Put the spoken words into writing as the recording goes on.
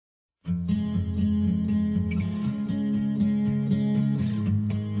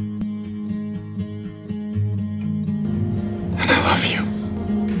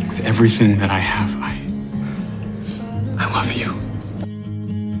everything that I have. I love you.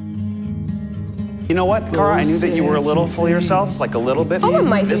 You know what, Kara? I knew that you were a little full of yourself, like a little bit. Full of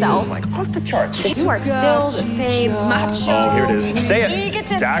myself? This is like off the charts. You are still the same macho. Oh, here it is. Say it.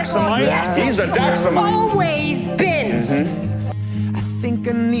 Egotistical. Daxamite? Yes, He's a Daxamite. Always been. I think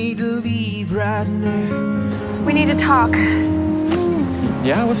I need to leave right now. We need to talk.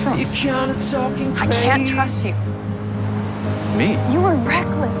 Yeah, what's wrong? You're kind of talking I crazy. can't trust you. Me? You were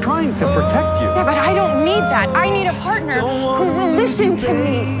reckless. Trying to protect you. Yeah, but I don't need that. I need a partner who will listen to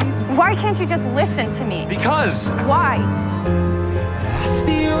me. Why can't you just listen to me? Because. Why? I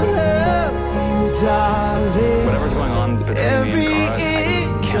still love you, darling. Whatever's going on between me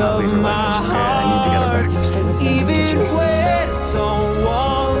and Kara, I cannot leave her like this, okay? I need to get her back. Stay with me. Even when I don't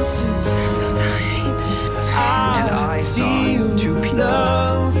want to. They're so tight. And I saw two people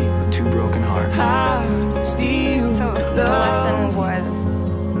with two broken hearts. So the lesson was...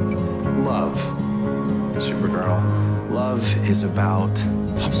 Love. Supergirl. Love is about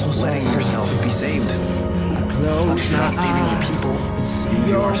letting yourself be saved. It's not saving the people.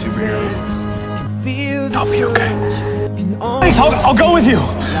 You are superheroes. I'll be okay. I'll go with you.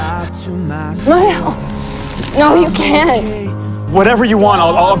 No, you can't. Whatever you want,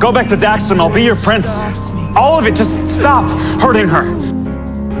 I'll go back to Daxam. I'll be your prince. All of it, just stop hurting her.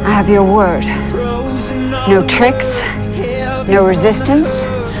 I have your word. No tricks, no resistance.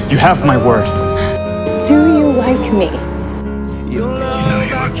 You have my word. Do you like me? You know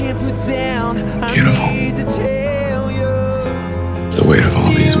you look beautiful. The weight of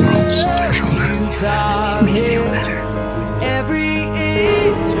all these worlds on your shoulder. You have to make me feel better.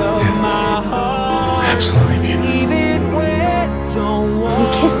 Absolutely beautiful. You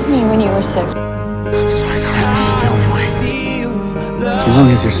kissed me when you were sick. Sorry, Kara, this is the only way. As long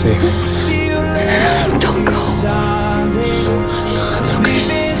as you're safe. Don't go. It's okay.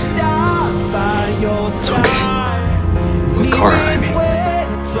 It's okay. With Kara, I mean.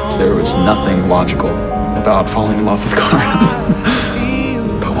 There was nothing logical about falling in love with Kara.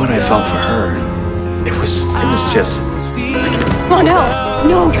 But what I felt for her, it was just... Oh,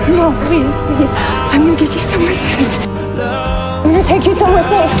 no, please. I'm gonna get you somewhere safe. I'm gonna take you somewhere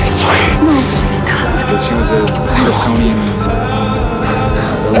safe. No, stop. Because she was a Kryptonian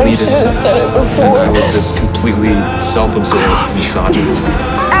I should have elitist. said it And before. I was this completely self-absorbed misogynist.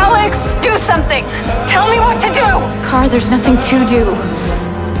 Alex, do something. Tell me what to do. Car, there's nothing to do.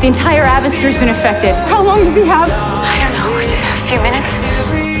 The entire atmosphere's been affected. How long does he have? I don't know. A few minutes.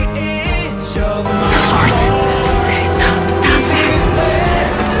 It was worth it. Stop.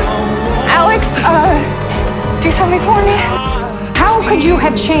 Alex, do something for me. How could you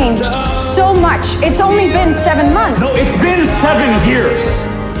have changed so much? It's only been 7 months. No, it's been 7 years.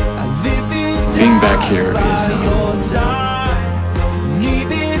 Being back here is...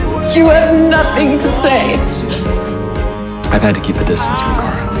 You have nothing to say. I've had to keep a distance from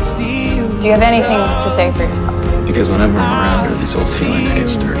Kara. Do you have anything to say for yourself? Because whenever I'm around her, these old feelings get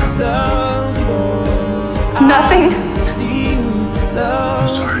stirred up. Nothing. I'm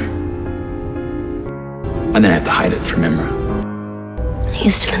sorry. And then I have to hide it from Imra. He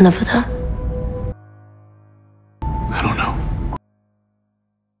used to be in love with her.